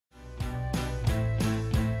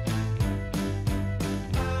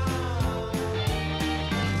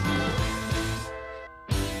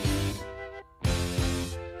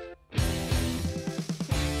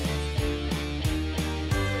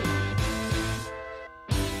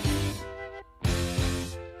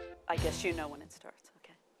guess you know when it starts.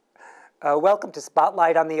 Okay. Welcome to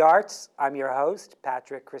Spotlight on the Arts. I'm your host,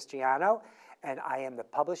 Patrick Cristiano, and I am the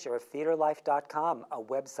publisher of TheaterLife.com, a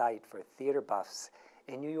website for theater buffs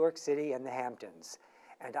in New York City and the Hamptons.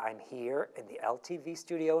 And I'm here in the LTV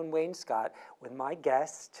studio in Wainscott with my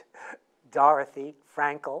guest, Dorothy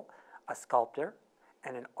Frankel, a sculptor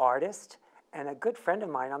and an artist and a good friend of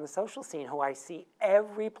mine on the social scene who I see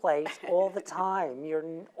every place all the time. You're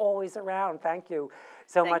always around. Thank you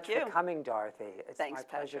so much for coming, Dorothy. It's Thanks, my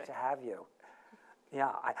pleasure Patrick. to have you.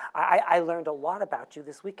 Yeah, I learned a lot about you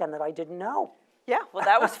this weekend that I didn't know. Yeah, well,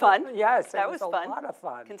 that was fun. Yes, that it was a fun. lot of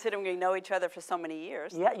fun. Considering we know each other for so many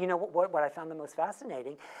years. Yeah, you know what I found the most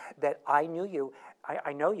fascinating, that I knew you,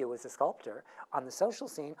 I know you as a sculptor on the social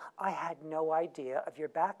scene. I had no idea of your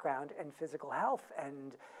background in physical health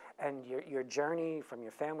and your journey from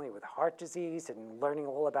your family with heart disease and learning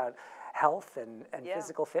all about health and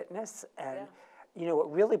physical fitness. And you know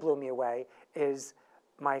what really blew me away is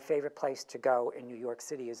my favorite place to go in New York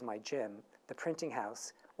City is my gym, the Printing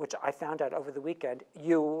House, which I found out over the weekend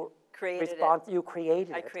you created it. You created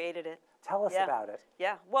it. I created it. Tell us about it.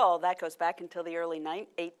 Yeah, well, that goes back until the early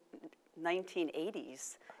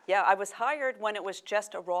 1980s. Yeah, I was hired when it was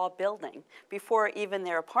just a raw building, before even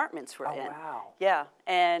their apartments were in. Oh, wow. Yeah,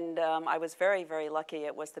 and I was very, very lucky.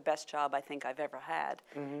 It was the best job I think I've ever had.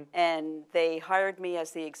 Mm-hmm. And they hired me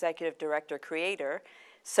as the executive director creator.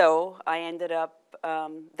 So I ended up,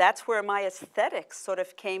 that's where my aesthetics sort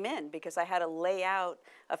of came in, because I had to lay out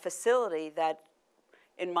a facility that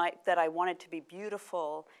I wanted to be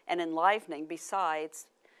beautiful and enlivening, besides,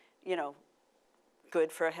 you know,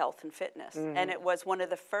 good for health and fitness. Mm-hmm. And it was one of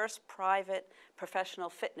the first private professional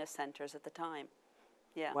fitness centers at the time.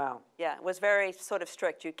 Yeah. Wow. Yeah, it was very sort of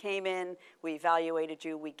strict. You came in, we evaluated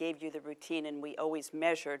you, we gave you the routine, and we always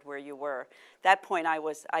measured where you were. At that point,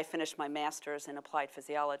 I finished my master's in applied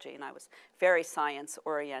physiology, and I was very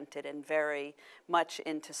science-oriented and very much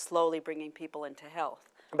into slowly bringing people into health.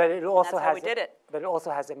 But it also that's how we did it. But it also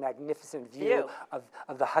has a magnificent view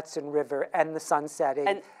of the Hudson River and the sun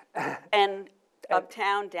setting. And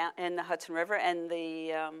uptown, down in the Hudson River, and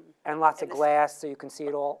the and lots of glass, so you can see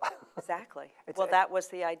it all. Exactly. Well, that was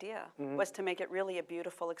the idea, was to make it really a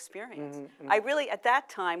beautiful experience. I really, at that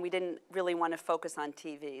time, we didn't really want to focus on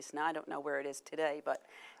TVs. Now, I don't know where it is today, but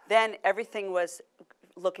then everything was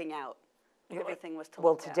looking out. Everything was to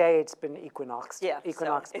look today it's been Equinox. Yeah,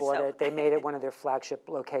 Equinox bought it. They made it one of their flagship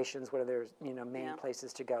locations, one of their main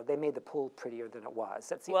places to go. They made the pool prettier than it was.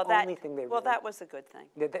 That's the only thing they. Well, that was a good thing.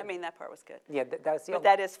 I mean, that part was good. Yeah, that's the. But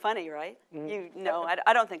that is funny, right? You know,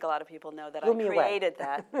 I don't think a lot of people know that I created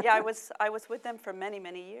that. Yeah, I was with them for many,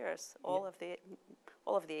 many years. All of the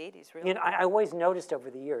 80s, really. You know, I always noticed over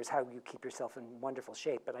the years how you keep yourself in wonderful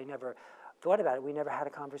shape, but I never thought about it. We never had a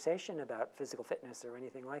conversation about physical fitness or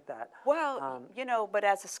anything like that. Well, you know, but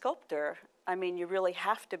as a sculptor, I mean, you really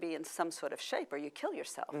have to be in some sort of shape or you kill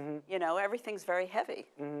yourself. You know, everything's very heavy.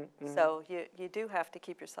 So you do have to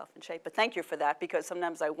keep yourself in shape. But thank you for that, because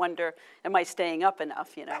sometimes I wonder, am I staying up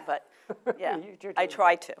enough, you know? But yeah, I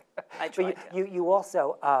try to. You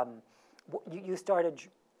also, you started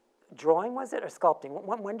drawing, was it, or sculpting?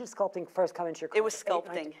 When did sculpting first come into your career? It was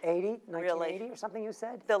sculpting. 1980 or something you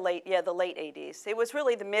said? The late 80s. It was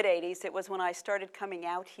really the mid 80s. It was when I started coming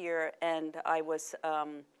out here, and I was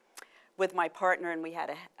with my partner, and we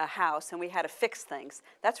had a house, and we had to fix things.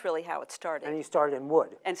 That's really how it started. And you started in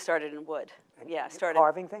wood? And started in wood. Yeah, started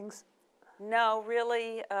carving things? No,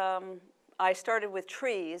 really. I started with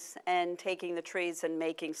trees and taking the trees and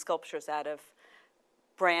making sculptures out of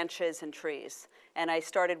branches and trees. And I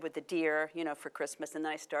started with the deer, you know, for Christmas, and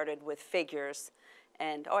then I started with figures.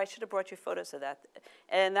 And, I should have brought you photos of that.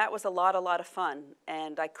 And that was a lot of fun.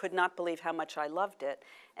 And I could not believe how much I loved it.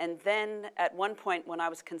 And then at one point when I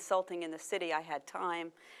was consulting in the city, I had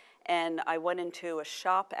time. And I went into a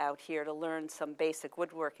shop out here to learn some basic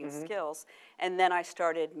woodworking skills. And then I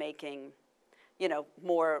started making, you know,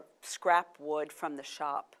 more scrap wood from the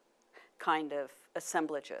shop kind of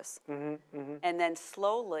assemblages. And then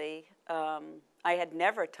slowly, I had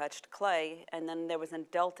never touched clay, and then there was an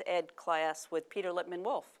adult ed class with Peter Lippman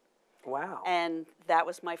Wolf. Wow. And that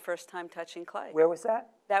was my first time touching clay. Where was that?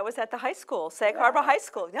 That was at the high school, Sag Harbor High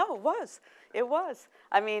School. No, it was. It was.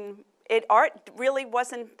 I mean, art really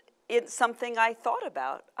wasn't something I thought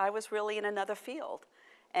about. I was really in another field.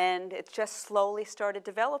 And it just slowly started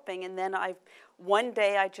developing. And then one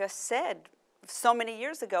day I just said, so many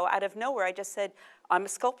years ago, out of nowhere, I just said, I'm a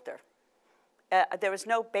sculptor. There was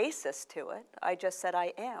no basis to it. I just said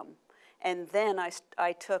I am. And then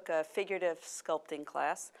I took a figurative sculpting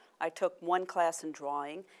class. I took one class in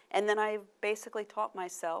drawing. And then I basically taught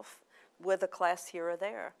myself with a class here or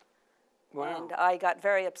there. Wow. And I got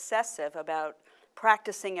very obsessive about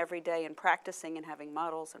practicing every day and practicing and having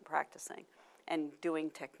models and practicing and doing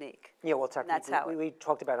technique. Yeah, well, That's how we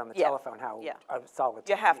talked about on the Yeah, telephone how yeah. solid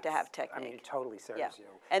You have to techniques. have I mean, technique. it totally serves Yeah. you.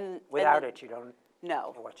 And Without then- it, you don't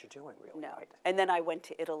No. know what you're doing, really. No. Right? And then I went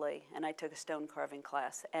to Italy and I took a stone carving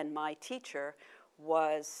class. And my teacher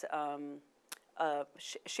was,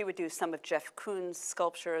 she would do some of Jeff Koons'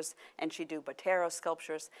 sculptures and she'd do Botero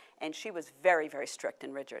sculptures. And she was very, very strict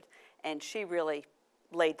and rigid. And she really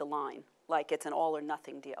laid the line, like it's an all or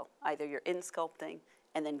nothing deal. Either you're in sculpting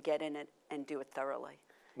and then get in it and do it thoroughly.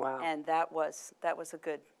 Wow. And that was a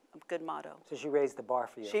good motto. So she raised the bar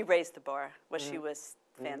for you, She raised the bar. Well, she was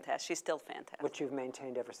fantastic. She's still fantastic. which you've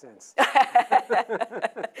maintained ever since.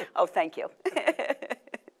 Oh, thank you.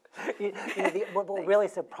 What really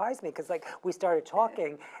surprised me, because like we started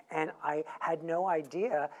talking, and I had no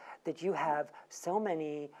idea that you have so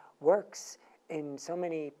many works in so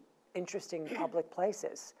many interesting public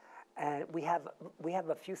places. And we have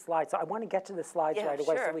a few slides. So I want to get to the slides Yeah, right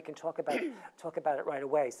away, so sure. we can talk about it right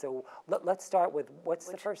away. So let's start with what's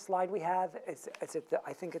the first slide we have?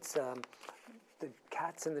 I think it's the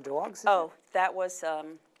cats and the dogs. Is it? Oh, that was.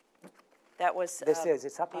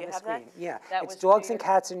 It's up do on you the have that? screen. Yeah, That it's was dogs New and York-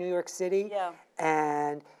 cats in New York City. Yeah.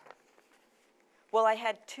 And Well, I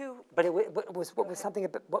had two. but it was something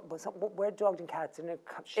about where dogs and cats in a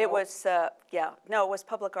show? It was no, it was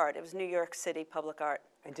public art. It was New York City public art.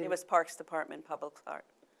 And It was Parks Department public art.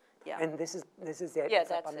 Yeah. And this is it. Yeah,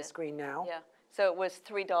 It's up that's on the it. screen now. Yeah. So it was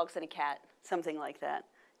 3 dogs and a cat, something like that.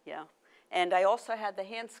 Yeah. And I also had the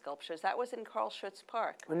hand sculptures. That was in Carl Schutz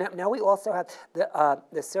Park. Well, now we also have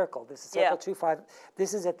the circle. This is Circle Yeah. 25.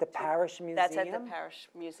 This is at the Parish Museum. That's at the Parish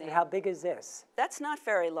Museum. And how big is this? That's not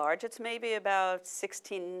very large. It's maybe about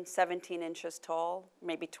 16, 17 inches tall,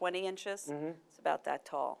 maybe 20 inches. It's about that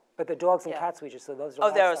tall. But the dogs and Yeah. cats we just saw, those are Oh,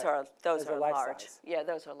 life those size. are those are life large. size. Yeah,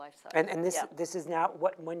 those are life size. And this Yeah. this is now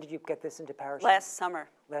when did you get this into Parish? Last summer.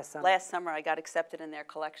 Last summer. Last summer, I got accepted in their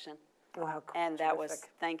collection, Oh, how cool. and that was Terrific.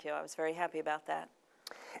 thank you. I was very happy about that.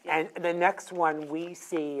 And the next one we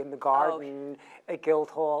see in the garden at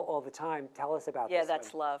Guildhall all the time. Tell us about Yeah, this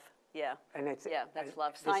that's one. love. Yeah. And it's Yeah, that's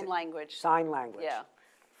love. this Sign is- language. Sign language. Yeah.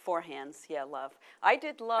 4 hands. Yeah, love. I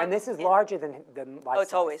did love. And this is in- larger than life Oh, it's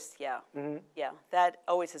size. always, yeah. Yeah, that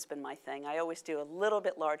always has been my thing. I always do a little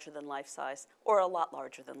bit larger than life size or a lot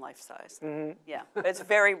larger than life size. Yeah, but it's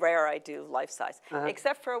very rare I do life size.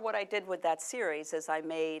 Except for what I did with that series is I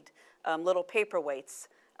made little paperweights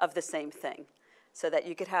of the same thing so that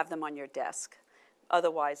you could have them on your desk.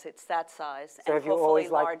 Otherwise, it's that size So and have you hopefully always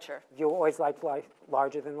larger. liked, you always liked life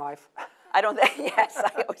larger than life? I don't think, yes,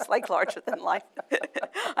 I always like larger than life.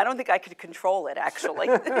 I don't think I could control it, actually.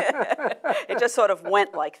 It just sort of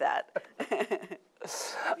went like that.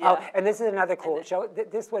 Oh, and this is another cool show.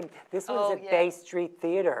 This one is Oh, at yeah. Bay Street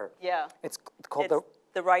Theater. Yeah. It's called It's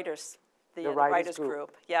the writers, the Writers writers Group.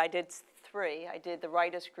 group. Yeah, I did 3. I did the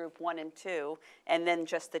writers group 1 and 2, and then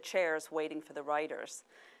just the chairs waiting for the writers.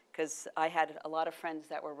 Because I had a lot of friends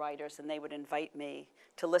that were writers, and they would invite me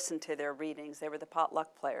to listen to their readings. They were the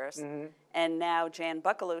potluck players. Mm-hmm. And now Jan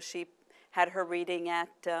Buckaloo, she had her reading at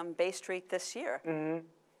Bay Street this year. Mm-hmm.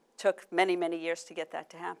 Took many, many years to get that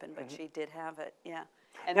to happen, but she did have it, yeah.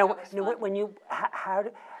 And Now, that was now fun. when you how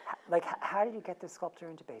did you get the sculpture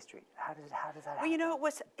into Bay Street? How does that happen? Well, you know,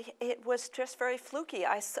 it was just very fluky.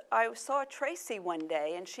 I saw Tracy one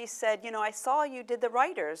day, and she said, you know, I saw you did the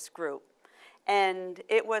writers group, and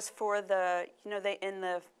it was for the, you know, they in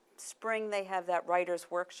the spring they have that writers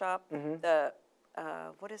workshop. The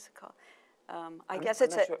what is it called? I guess I'm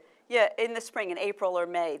it's not sure. yeah, in the spring, in April or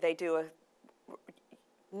May, they do a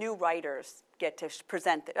new writers get to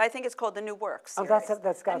present it. I think it's called the New Work Oh, series.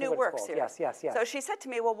 that's got the New what Work it's called. series. Yes, yes. So she said to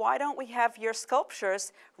me, well, why don't we have your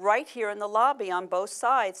sculptures right here in the lobby on both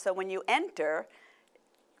sides, so when you enter,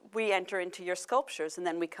 we enter into your sculptures, and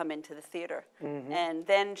then we come into the theater. And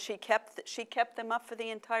then she kept them up for the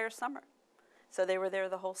entire summer. So they were there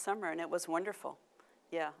the whole summer, and it was wonderful.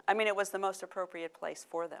 Yeah, I mean, it was the most appropriate place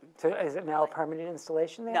for them. So is it now a permanent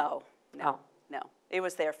installation there? No, no, Oh. no. It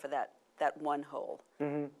was there for that one hole.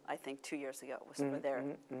 I think 2 years ago it was for there.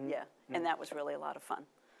 Yeah, and that was really a lot of fun.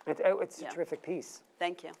 It's Yeah. a terrific piece.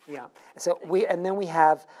 Thank you. Yeah. So then we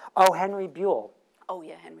have Henry Buell. Oh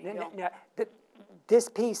yeah, Henry Gill. Now, this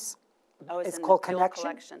piece Oh, it's is in called the Gill Connection.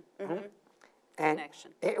 Collection. And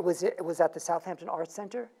Connection. it was at the Southampton Arts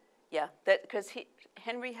Center. Yeah, that because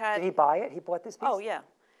Henry had. Did he buy it? He bought this piece. Oh yeah.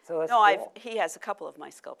 So that's No, cool. he has a couple of my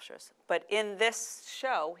sculptures, but in this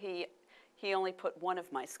show he he only put one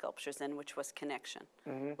of my sculptures in, which was Connection,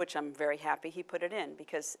 which I'm very happy he put it in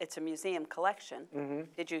because it's a museum collection.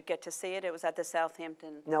 Did you get to see it? It was at the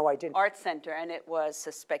Southampton No, I didn't. Art Center, and it was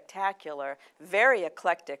a spectacular, very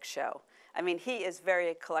eclectic show. I mean, he is very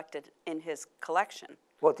eclectic in his collection.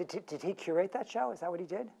 Well, did he curate that show? Is that what he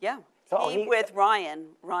did? Yeah. So he with Ryan.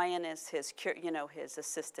 Ryan is his, his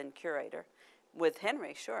assistant curator. With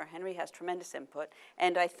Henry, sure. Henry has tremendous input.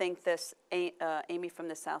 And I think this, Amy from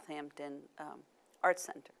the Southampton Art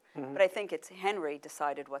Center. But I think it's Henry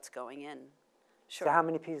decided what's going in. Sure. So how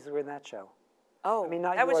many pieces were in that show? Oh, I mean,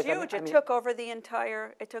 not that was yours, huge. I mean, It took over the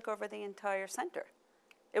entire center.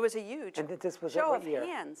 It was a huge And this was show what of year?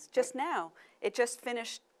 hands just now. It just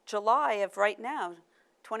finished July of right now,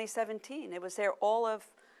 2017. It was there all of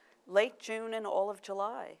late June and all of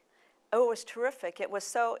July. Oh, it was terrific. It was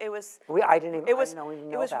so, it was, I didn't even, it was, I didn't even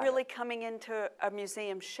know it was about really coming into a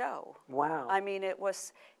museum show. Wow. I mean, it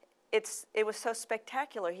was so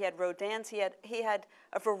spectacular. He had Rodin's, he had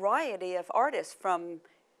a variety of artists from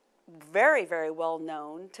very, very well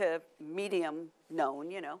known to medium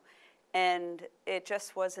known, and it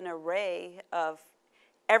just was an array of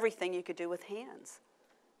everything you could do with hands.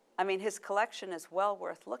 I mean, his collection is well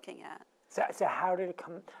worth looking at. So how did it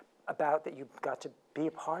come about that you got to be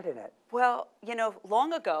a part in it? Well,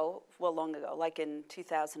 long ago, like in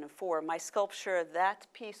 2004, my sculpture, that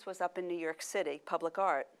piece was up in New York City, Public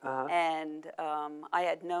Art. And I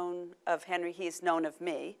had known of Henry, he's known of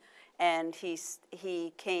me, and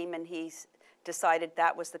he came and he decided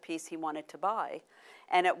that was the piece he wanted to buy.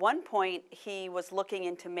 And at one point, he was looking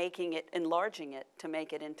into enlarging it to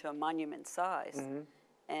make it into a monument size.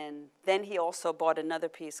 And then he also bought another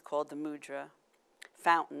piece called the Mudra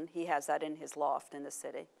Fountain. He has that in his loft in the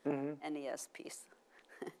city, NES piece.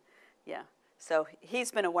 Yeah. So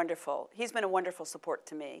he's been a wonderful support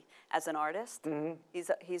to me as an artist.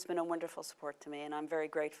 He's been a wonderful support to me, and I'm very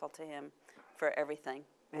grateful to him for everything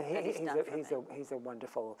that he's done for me. He's a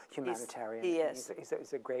wonderful humanitarian. He is.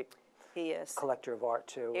 He's a great He is. collector of art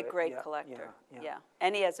too. A great collector. Yeah.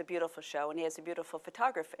 And he has a beautiful show, and he has a beautiful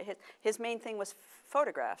photography. His main thing was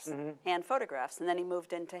photographs, hand photographs, and then he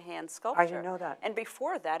moved into hand sculpture. I didn't know that. And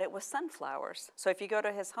before that, it was sunflowers. So if you go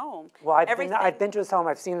to his home, Well, I've been to his home.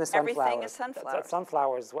 I've seen the sunflowers. Everything is sunflowers.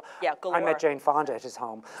 Sunflowers. Yeah, galore. I met Jane Fonda at his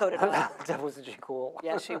home. So did I. That was really cool.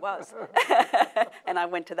 Yeah, she was. And I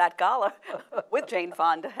went to that gala with Jane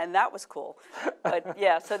Fonda, and that was cool. But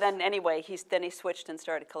yeah, so then anyway, he switched and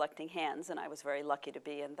started collecting hands, and I was very lucky to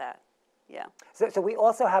be in that. Yeah. So we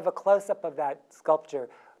also have a close-up of that sculpture.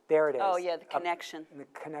 There it is. Oh yeah, the connection. The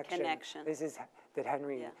connection. Connection. This is that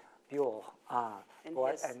Henry Buell And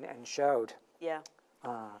bought his- and showed, Yeah.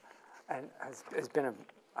 and has been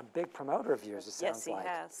a big promoter of yours. It sounds Yes, he like.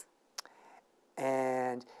 has.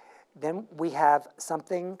 And then we have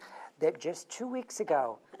something that just 2 weeks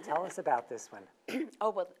ago. Tell us about this one.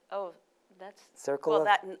 That's Circle well,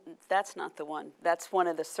 of- that's not the one. That's one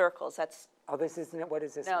of the circles. That's Oh, this isn't it. What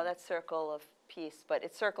is this? no, one? that's Circle of Peace, but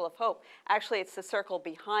it's Circle of Hope. Actually, it's the circle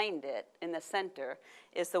behind it in the center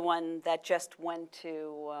is the one that just went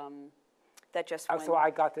to. Oh, so I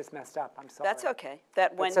got this messed up. I'm sorry. That's okay.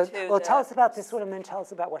 That went So, to. well, the, tell us about this one, and then tell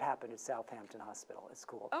us about what happened at Southampton Hospital. It's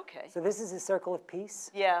cool. Okay. So this is a Circle of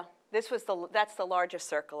Peace. Yeah, that's the largest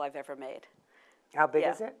circle I've ever made. How big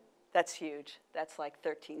Yeah. is it? That's huge. That's like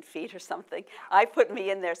 13 feet or something. I put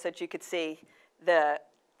me in there so that you could see the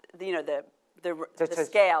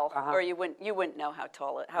scale, or you wouldn't know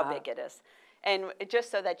how big it is. And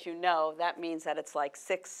just so that you know, that means that it's like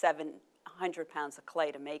 600-700 pounds of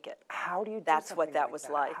clay to make it. How do you do That's something what that like was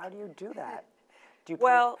that? like. How do you do that? Do you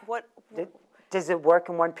Well, does it work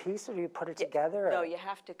in one piece, or do you put it together? No, or- you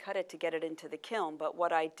have to cut it to get it into the kiln. But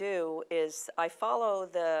what I do is I follow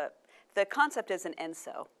the concept is an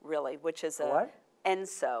enso, really, which is a What?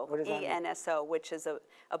 enso, What does that mean? ENSO, which is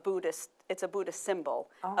a Buddhist. It's a Buddhist symbol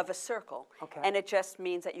of a circle, Okay. and it just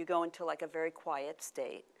means that you go into like a very quiet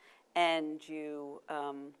state, and you.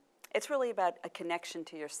 It's really about a connection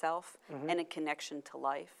to yourself and a connection to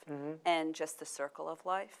life and just the circle of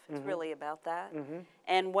life. It's really about that.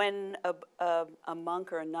 And when a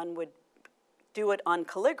monk or a nun would do it on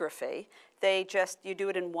calligraphy, you do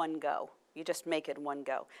it in one go. You just make it in one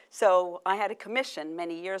go. So I had a commission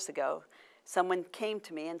many years ago. Someone came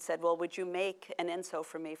to me and said, well, would you make an enso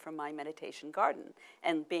for me for my meditation garden?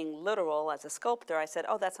 And being literal as a sculptor, I said,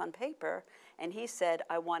 oh, that's on paper. And he said,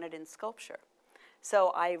 I want it in sculpture.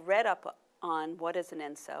 So I read up on what is an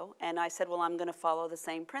enso, and I said, well, I'm going to follow the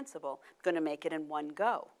same principle. I'm going to make it in one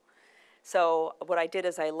go. So what I did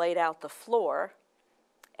is I laid out the floor,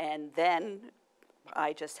 and then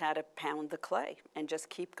I just had to pound the clay and just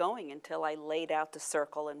keep going until I laid out the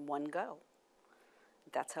circle in one go.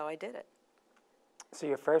 that's how I did it. So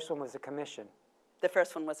your first one was a commission, The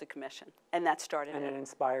first one was a commission, and that started and it it.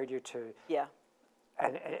 inspired you to, Yeah,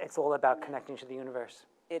 and it's all about connecting to the universe,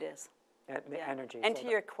 it is. Yeah. energy. And It's to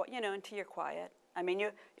all your, into your quiet. I mean,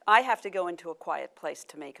 I have to go into a quiet place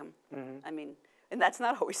to make them. Mm-hmm. I mean, and that's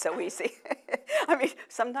not always so easy. I mean,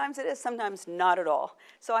 sometimes it is, sometimes not at all.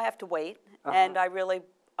 So I have to wait, and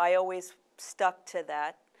I always stuck to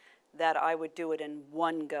that I would do it in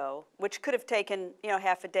one go, which could have taken,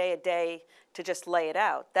 half a day to just lay it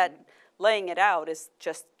out. That laying it out is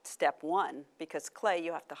just step one, because clay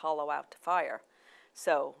you have to hollow out to fire.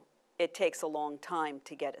 So it takes a long time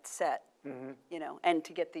to get it set, and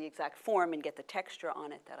to get the exact form and get the texture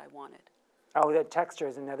on it that I wanted. Oh, the texture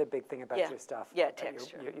is another big thing about Yeah. your stuff. Yeah, about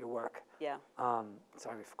texture. Your work. Yeah,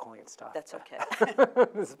 Sorry for calling it stuff. that's okay.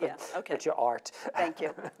 But Yeah, okay. It's your art. Thank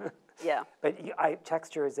you. Yeah. But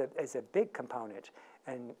texture is a big component,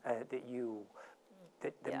 and the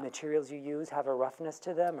Yeah. materials you use have a roughness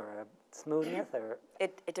to them or a smoothness, or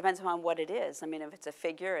It depends on what it is. I mean, if it's a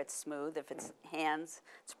figure, it's smooth. If it's hands,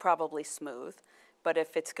 it's probably smooth. But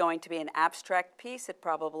if it's going to be an abstract piece, it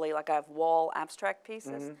probably, like I have wall abstract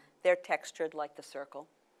pieces, they're textured like the circle.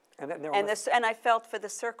 and then they're And I felt for the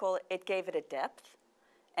circle, it gave it a depth,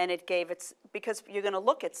 and it gave it, because you're going to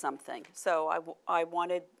look at something. So I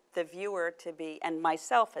wanted the viewer to be, and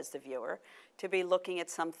myself as the viewer, to be looking at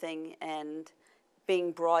something and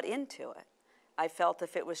being brought into it. I felt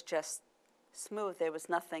if it was just smooth, there was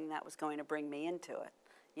nothing that was going to bring me into it.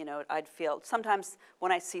 I'd feel, sometimes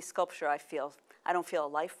when I see sculpture, I don't feel a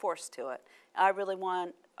life force to it. I really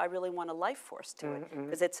want a life force to it,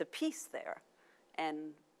 because it's a piece there.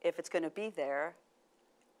 And if it's going to be there,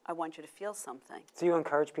 I want you to feel something. So you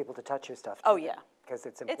encourage people to touch your stuff. Oh, yeah. Because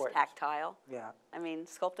it's important. It's tactile. Yeah. I mean,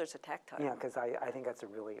 sculptors are tactile. Yeah, because I think that's a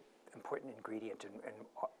really important ingredient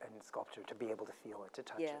in sculpture, to be able to feel it, to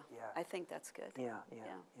touch Yeah, it. Yeah. I think that's good. Yeah.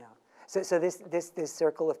 So this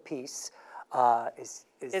circle of peace is.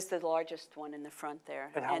 It's the largest one in the front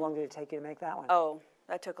there. And how long did it take you to make that one? Oh,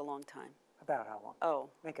 that took a long time. About how long? Oh.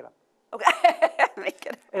 Make it up. Okay. Make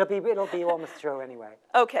it. It'll be almost true anyway.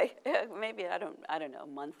 Okay. Maybe I don't know, a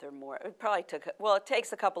month or more. It probably took. Well, it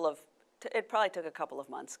takes a couple of. It probably took a couple of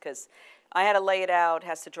months, because I had to lay it out,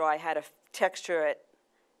 has to dry, I had to texture it,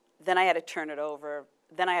 then I had to turn it over,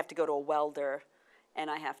 then I have to go to a welder,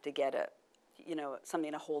 and I have to get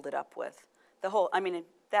something to hold it up with.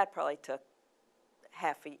 That probably took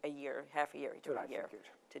half a year to a year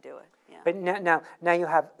to do it. Yeah. But now you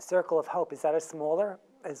have Circle of Hope. Is that a smaller?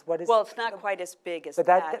 Well, it's not quite as big as But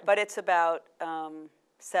that, but it's about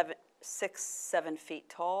 6, 7 feet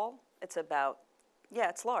tall. It's about,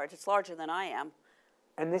 it's large. It's larger than I am.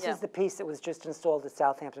 And this is the piece that was just installed at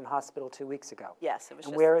Southampton Hospital 2 weeks ago. Yes, it was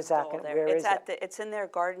And just where is that? installed there. Where is that? It's in their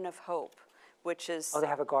Garden of Hope, which is. Oh, they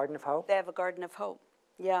have a Garden of Hope? They have a Garden of Hope.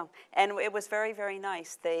 Yeah, and it was very, very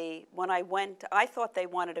nice. When I went, I thought they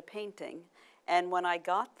wanted a painting, and when I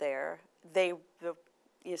got there,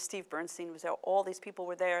 Steve Bernstein was there. All these people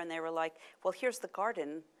were there, and they were like, "Well, here's the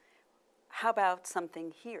garden. How about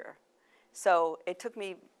something here?" So it took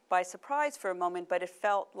me by surprise for a moment, but it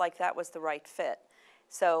felt like that was the right fit.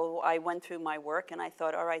 So I went through my work, and I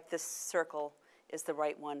thought, all right, this circle is the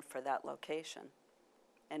right one for that location,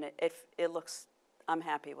 and it looks. I'm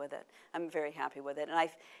happy with it. I'm very happy with it,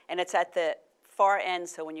 and it's at the far end.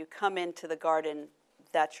 So when you come into the garden,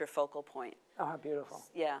 that's your focal point. Oh, how beautiful.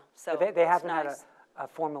 Yeah. So But they haven't nice. had a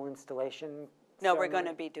formal installation. No, we're ceremony? going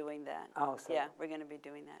to be doing that. Oh, so. Yeah, we're going to be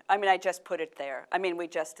doing that. I mean, I just put it there. I mean, we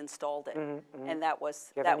just installed it, and that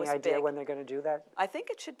was Do you have any idea big. when they're going to do that? I think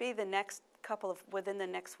it should be within the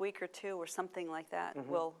next week or two, or something like that.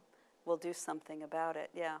 We'll do something about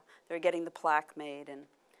it. Yeah, they're getting the plaque made, and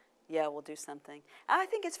yeah, we'll do something. I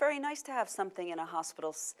think it's very nice to have something in a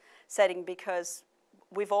hospital setting, because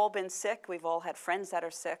we've all been sick. We've all had friends that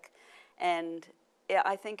are sick, and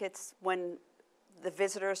I think it's when the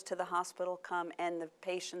visitors to the hospital come and the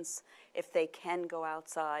patients, if they can go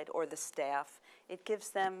outside, or the staff, it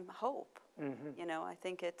gives them hope. I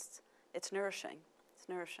think it's nourishing. It's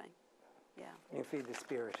nourishing. Yeah. You feed the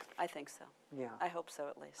spirit. I think so. Yeah. I hope so,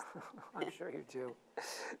 at least. I'm sure you do.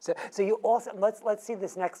 So you also let's see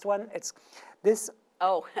this next one. It's this.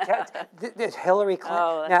 Oh. This Hillary Clinton.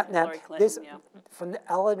 Oh, that's Hillary Clinton, This yeah. from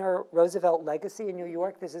the Eleanor Roosevelt Legacy in New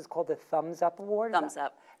York. This is called the Thumbs Up Award. Thumbs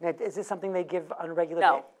up. Now, is this something they give on a regular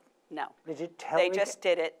No, basis? no. Did you tell They just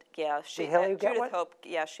did it. Yeah. Did Hillary get Judith one? Hope.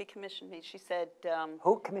 Yeah, she commissioned me. She said.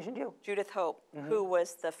 Who commissioned you? Judith Hope, who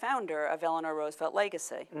was the founder of Eleanor Roosevelt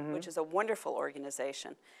Legacy, which is a wonderful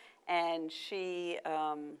organization, and she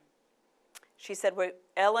said,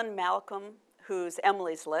 Ellen Malcolm, who's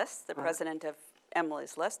Emily's List, the president of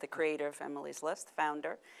Emily's List, the creator of Emily's List,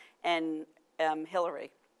 founder, and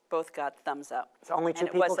Hillary both got thumbs up. So only two And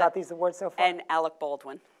it was people got these awards so far? And Alec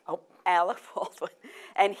Baldwin. Oh. Alec Baldwin.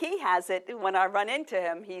 And he has it, when I run into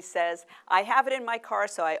him, he says, I have it in my car,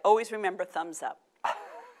 so I always remember thumbs up.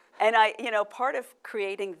 And part of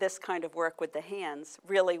creating this kind of work with the hands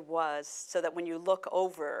really was so that when you look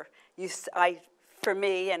over, for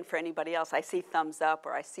me and for anybody else, I see thumbs up,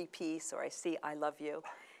 or I see peace, or I see I love you.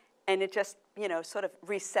 And it just, sort of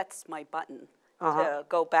resets my button to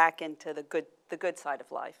go back into the good side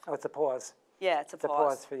of life. Oh, it's a pause. Yeah, it's a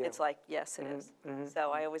pause for you. It's like, yes, it is.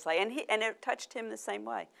 So I always and it touched him the same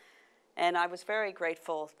way. And I was very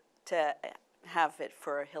grateful to have it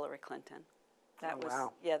for Hillary Clinton.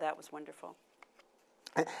 Wow. Yeah, that was wonderful.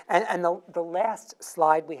 And the last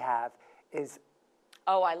slide we have is,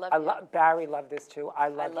 Oh, I love it. Barry loved this too. I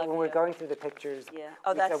love love when we're you. going through the pictures. Yeah.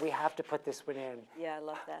 Oh, we said we have to put this one in. Yeah, I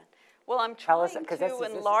love that. Well, I'm Tell us, trying 'cause to this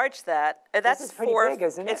is- enlarge that. That's is pretty 4. big,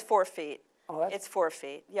 isn't it? It's 4 feet. Oh, that's- It's 4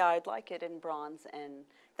 feet. Yeah, I'd like it in bronze, and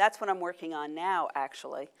that's what I'm working on now.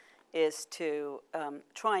 Actually, is to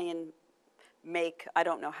try and make, I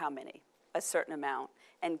don't know how many, a certain amount,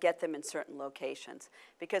 and get them in certain locations,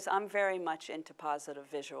 because I'm very much into positive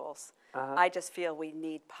visuals. I just feel we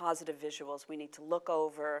need positive visuals. We need to look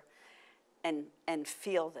over and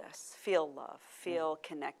feel this, feel love, feel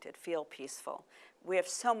connected, feel peaceful. We have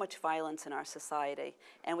so much violence in our society,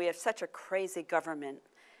 and we have such a crazy government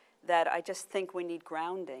that I just think we need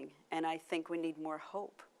grounding, and I think we need more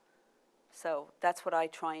hope. So that's what I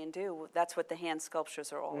try and do. That's what the hand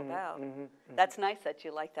sculptures are all about. That's nice that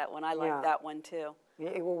you like that one. I like that one too.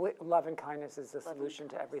 Yeah, well, love and kindness is the solution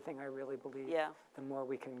to everything, I really believe. Yeah. The more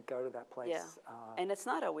we can go to that place. Yeah. And it's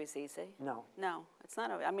not always easy. No. No, it's not.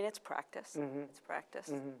 I mean, it's practice. It's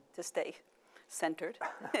practice to stay centered.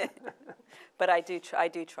 But I do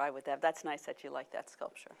try with that. That's nice that you like that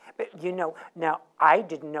sculpture. But now I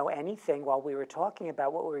didn't know anything while we were talking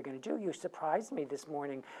about what we were going to do. You surprised me this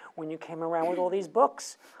morning when you came around with all these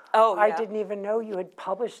books. Oh, yeah. I didn't even know you had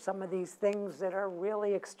published some of these things that are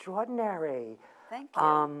really extraordinary. Thank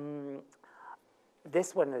you.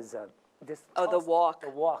 This one is The Walk. The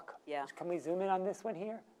Walk. Yeah. Can we zoom in on this one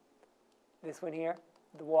here? This one here,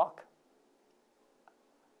 The Walk.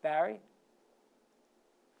 Barry?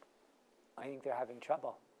 I think they're having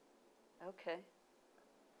trouble. Okay.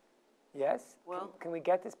 Yes? Well- Can we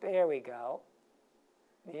get this? There we go.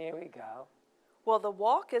 There we go. Well, The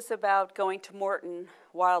Walk is about going to Morton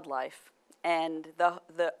Wildlife, and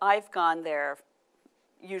I've gone there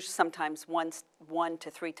usually sometimes 1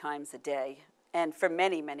 to 3 times a day, and for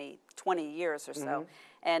many, 20 years or so.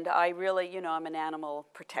 And I really, I'm an animal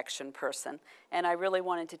protection person, and I really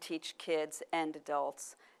wanted to teach kids and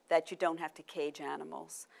adults that you don't have to cage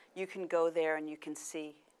animals. You can go there and you can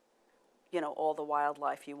see, all the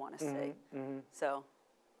wildlife you want to see. So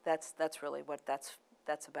that's really what that's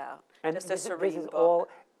about. And Just a this serene is book. all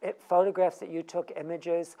photographs that you took,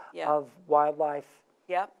 images Yeah. of wildlife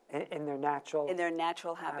Yep. in their natural In their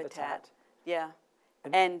natural habitat. habitat. Yeah.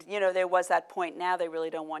 And there was that point. Now they really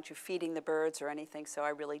don't want you feeding the birds or anything, so I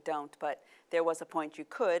really don't. But there was a point you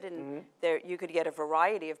could, and you could get a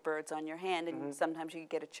variety of birds on your hand, and sometimes you could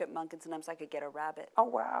get a chipmunk, and sometimes I could get a rabbit. Oh,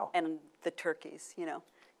 wow. And the turkeys,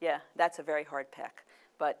 Yeah, that's a very hard peck.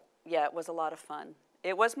 But yeah, it was a lot of fun.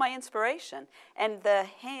 It was my inspiration. And the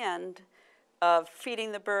hand of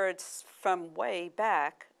feeding the birds from way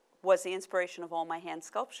back was the inspiration of all my hand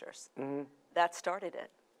sculptures. That started it.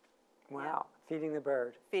 Wow. Feeding the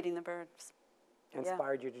bird Feeding the birds.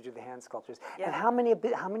 inspired you to do the hand sculptures. Yeah. And how many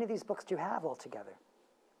of these books do you have altogether?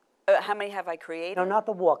 How many have I created? No, not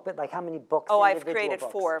The Walk, but like how many books? Oh, I've individual created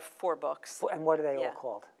books? four books. And what are they all Yeah.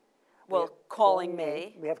 called? Well, We have Calling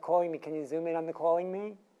Me. We have Calling Me. Can you zoom in on the Calling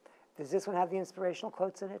Me? Does this one have the inspirational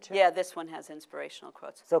quotes in it too? Yeah, this one has inspirational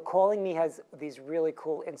quotes. So Calling Me has these really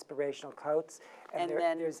cool inspirational quotes. And there-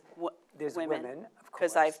 then there's women, of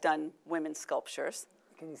course. because I've done women sculptures.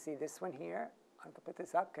 Can you see this one here? I can put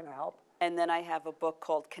this up. Can I help? And then I have a book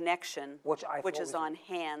called Connection, Which I thought is was- on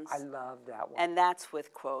hands. I love that one. And that's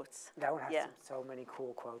with quotes. That one has Yeah. so many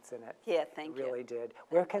cool quotes in it. Yeah, thank It you. really did.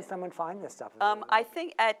 Where can someone find this stuff? I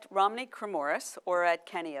think at Romney Cremoris or at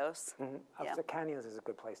Kennios. Yeah, So Canio's is a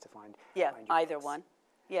good place to find. yeah, find your either books. one.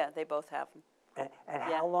 Yeah, they both have them. And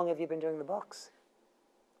Yeah. how long have you been doing the books?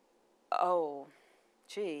 Oh,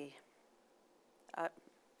 gee.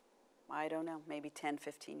 I don't know, maybe 10,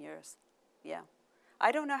 15 years. Yeah.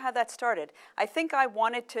 I don't know how that started. I think I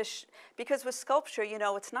wanted to, because with sculpture,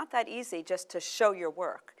 it's not that easy just to show your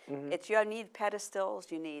work. You need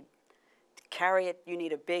pedestals, you need carry it, you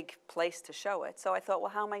need a big place to show it. So I thought,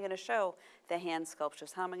 well, how am I going to show the hand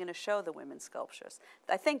sculptures? How am I going to show the women's sculptures?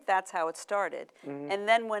 I think that's how it started. And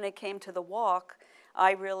then when it came to the walk,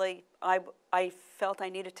 I felt I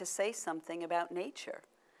needed to say something about nature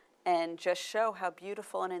and just show how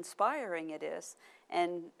beautiful and inspiring it is.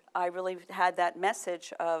 And I really had that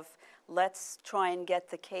message of, let's try and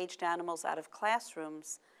get the caged animals out of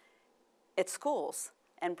classrooms at schools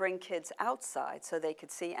and bring kids outside so they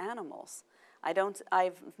could see animals.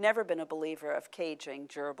 I've never been a believer of caging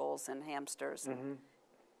gerbils and hamsters and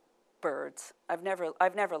birds. I've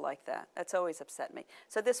never liked that. That's always upset me.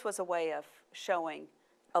 So this was a way of showing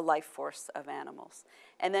a life force of animals.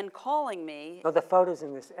 And then calling me. No, the photos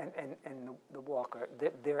in this and the walk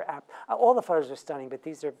they're all the photos are stunning, but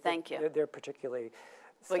these are Thank you. They're particularly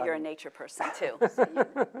Well, stunning. you're a nature person too. So you're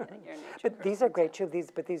a nature But these are great too.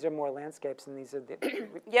 These are more landscapes, and these are the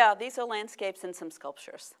Yeah, these are landscapes and some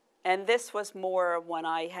sculptures. And this was more when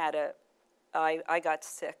I had I got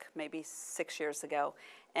sick maybe 6 years ago,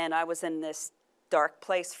 and I was in this dark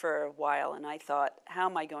place for a while, and I thought, how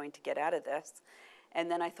am I going to get out of this? And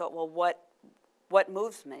then I thought, well, what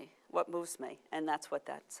moves me? What moves me? And that's what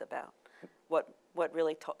that's about. What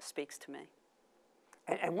really speaks to me.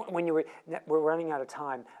 And when you we're running out of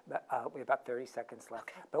time, but we have about 30 seconds left.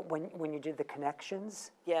 Okay. But when you did the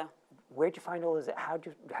connections, Yeah. where'd you find all those? How'd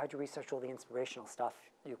you research all the inspirational stuff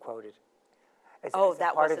you quoted? Is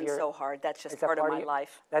That part of wasn't your, so hard. That's just is that part of my your-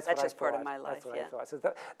 life. That's just part of my life, That's what yeah. I thought. So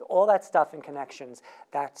all that stuff in connections,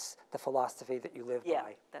 that's the philosophy that you live Yeah,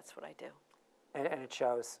 by, that's what I do. and it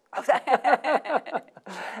shows.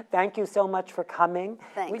 Thank you so much for coming.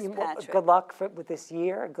 Thanks, Patrick. Good luck with this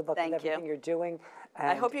year, and good luck Thank with everything you. you're doing.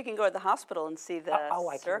 I hope you can go to the hospital and see the I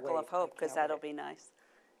can't Circle wait. of Hope, I because can't that'll wait. be nice.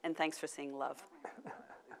 And thanks for seeing Love.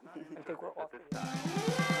 I think we're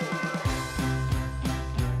off.